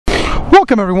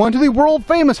Welcome everyone to the world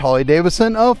famous Harley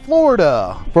Davidson of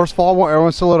Florida. First of all, I want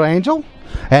everyone to salute Angel.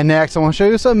 And next I want to show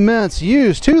you some Mint's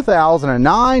used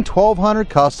 2009 1200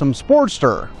 Custom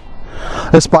Sportster.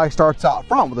 This bike starts out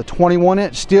front with a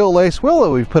 21-inch steel lace wheel that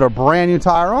we've put a brand new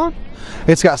tire on.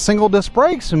 It's got single disc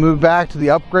brakes and move back to the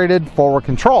upgraded forward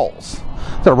controls.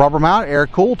 It's a rubber mounted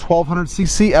air-cooled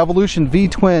 1200cc Evolution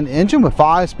V-twin engine with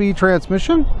 5-speed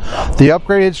transmission, the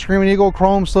upgraded Screamin Eagle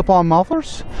chrome slip-on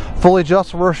mufflers, fully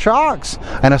adjustable rear shocks,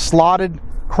 and a slotted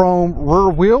chrome rear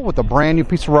wheel with a brand new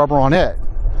piece of rubber on it.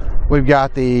 We've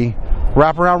got the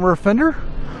wraparound rear fender,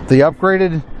 the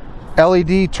upgraded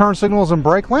LED turn signals and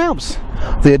brake lamps,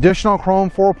 the additional chrome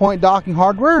 4-point docking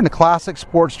hardware, and the classic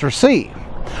Sportster seat.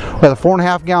 We have a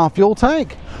 4.5 gallon fuel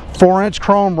tank, 4-inch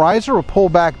chrome riser with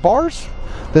pullback bars.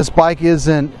 This bike is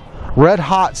in red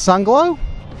hot Sunglow.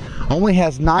 Only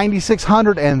has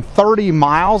 9,630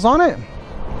 miles on it.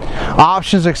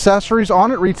 Options, accessories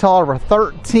on it retail over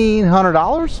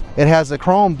 $1,300. It has a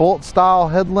chrome bullet style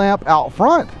headlamp out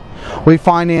front. We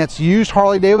finance used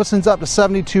Harley Davidsons up to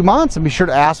 72 months, and be sure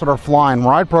to ask about our flying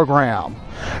ride program.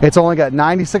 It's only got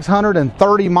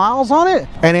 9,630 miles on it,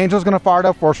 and Angel's going to fire it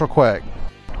up for us real quick.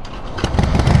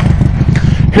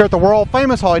 Here at the world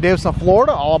famous Harley Davidson of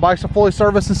Florida, all bikes are fully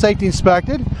serviced and safety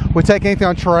inspected. We take anything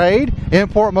on trade,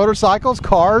 import motorcycles,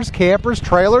 cars, campers,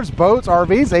 trailers, boats,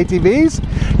 RVs,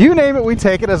 ATVs. You name it, we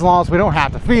take it as long as we don't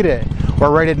have to feed it.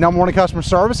 We're rated #1 in customer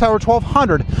service, over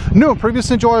 1,200 new and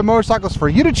previously enjoyed motorcycles for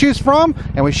you to choose from,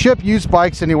 and we ship used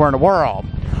bikes anywhere in the world.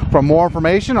 For more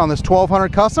information on this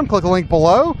 1200 Custom, click the link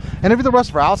below, and view the rest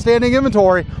of our outstanding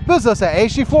inventory, visit us at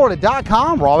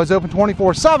hdflorida.com. We're always open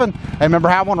 24/7, and remember,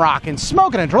 have one rockin',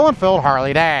 smoking, and drilling filled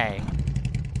Harley Day.